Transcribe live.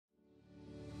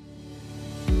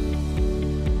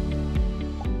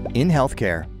In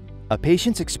healthcare, a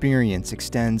patient's experience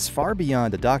extends far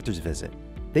beyond a doctor's visit.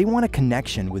 They want a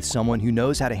connection with someone who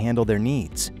knows how to handle their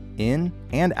needs, in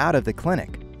and out of the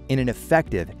clinic, in an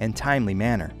effective and timely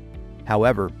manner.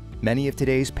 However, many of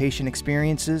today's patient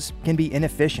experiences can be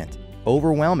inefficient,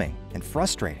 overwhelming, and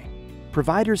frustrating.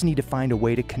 Providers need to find a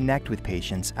way to connect with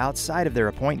patients outside of their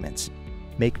appointments,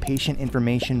 make patient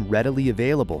information readily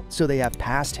available so they have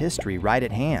past history right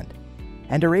at hand,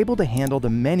 and are able to handle the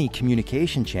many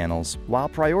communication channels while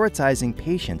prioritizing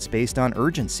patients based on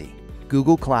urgency.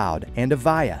 Google Cloud and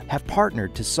Avaya have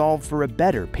partnered to solve for a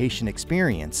better patient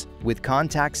experience with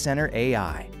Contact Center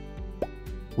AI.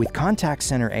 With Contact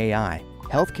Center AI,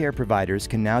 healthcare providers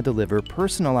can now deliver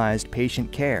personalized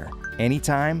patient care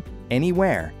anytime,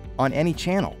 anywhere, on any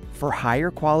channel for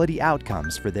higher quality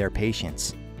outcomes for their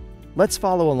patients. Let's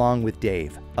follow along with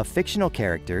Dave, a fictional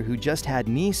character who just had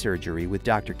knee surgery with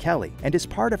Dr. Kelly and is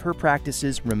part of her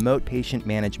practice's remote patient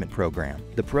management program.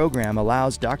 The program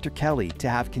allows Dr. Kelly to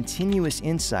have continuous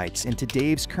insights into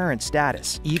Dave's current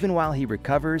status, even while he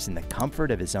recovers in the comfort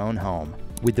of his own home.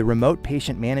 With the remote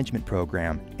patient management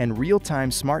program and real-time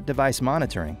smart device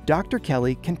monitoring, Dr.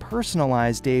 Kelly can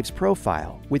personalize Dave's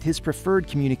profile with his preferred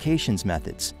communications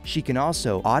methods. She can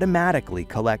also automatically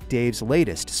collect Dave's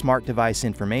latest smart device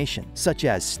information, such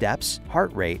as steps,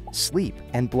 heart rate, sleep,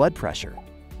 and blood pressure.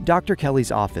 Dr.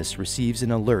 Kelly's office receives an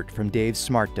alert from Dave's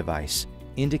smart device,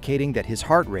 indicating that his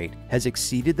heart rate has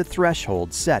exceeded the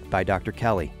threshold set by Dr.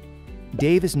 Kelly.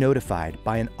 Dave is notified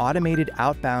by an automated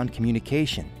outbound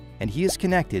communication, and he is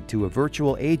connected to a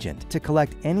virtual agent to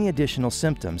collect any additional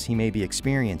symptoms he may be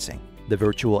experiencing. The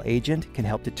virtual agent can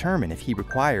help determine if he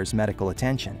requires medical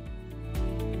attention.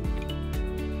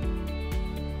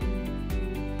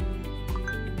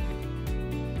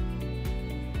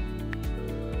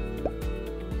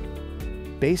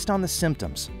 Based on the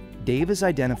symptoms, Dave is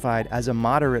identified as a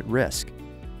moderate risk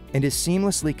and is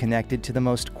seamlessly connected to the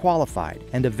most qualified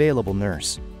and available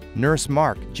nurse. Nurse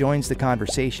Mark joins the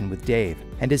conversation with Dave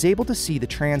and is able to see the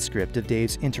transcript of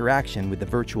Dave's interaction with the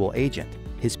virtual agent,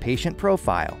 his patient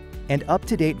profile, and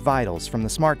up-to-date vitals from the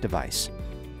smart device.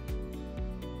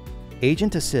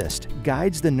 Agent Assist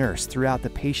guides the nurse throughout the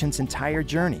patient's entire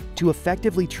journey to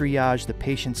effectively triage the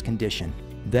patient's condition,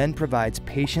 then provides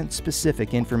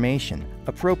patient-specific information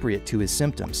appropriate to his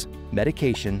symptoms,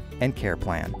 medication, and care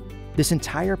plan. This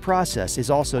entire process is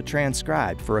also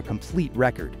transcribed for a complete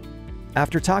record.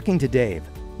 After talking to Dave,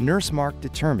 Nurse Mark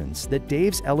determines that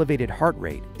Dave's elevated heart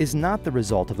rate is not the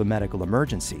result of a medical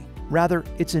emergency. Rather,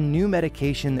 it's a new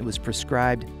medication that was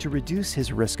prescribed to reduce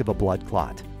his risk of a blood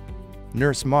clot.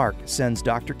 Nurse Mark sends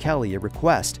Dr. Kelly a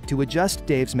request to adjust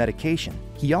Dave's medication.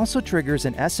 He also triggers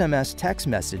an SMS text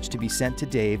message to be sent to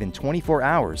Dave in 24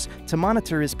 hours to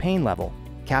monitor his pain level,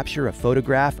 capture a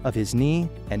photograph of his knee,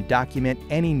 and document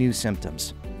any new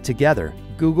symptoms. Together,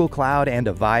 Google Cloud and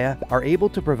Avaya are able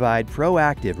to provide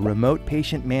proactive remote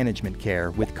patient management care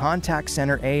with Contact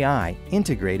Center AI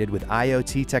integrated with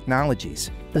IoT technologies.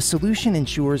 The solution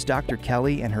ensures Dr.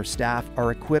 Kelly and her staff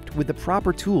are equipped with the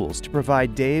proper tools to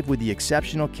provide Dave with the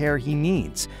exceptional care he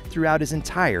needs throughout his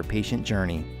entire patient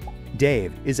journey.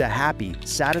 Dave is a happy,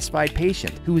 satisfied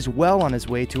patient who is well on his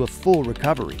way to a full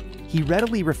recovery. He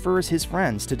readily refers his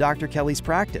friends to Dr. Kelly's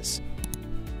practice.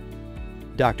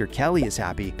 Dr. Kelly is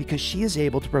happy because she is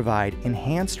able to provide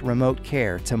enhanced remote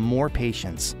care to more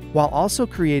patients, while also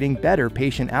creating better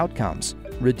patient outcomes,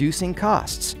 reducing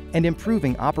costs, and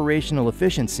improving operational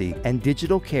efficiency and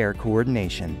digital care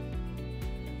coordination.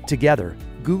 Together,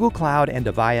 Google Cloud and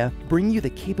Avaya bring you the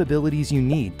capabilities you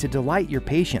need to delight your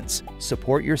patients,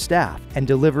 support your staff, and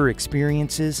deliver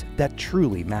experiences that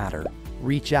truly matter.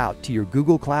 Reach out to your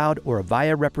Google Cloud or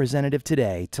Avaya representative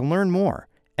today to learn more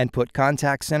and put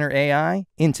Contact Center AI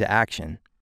into action.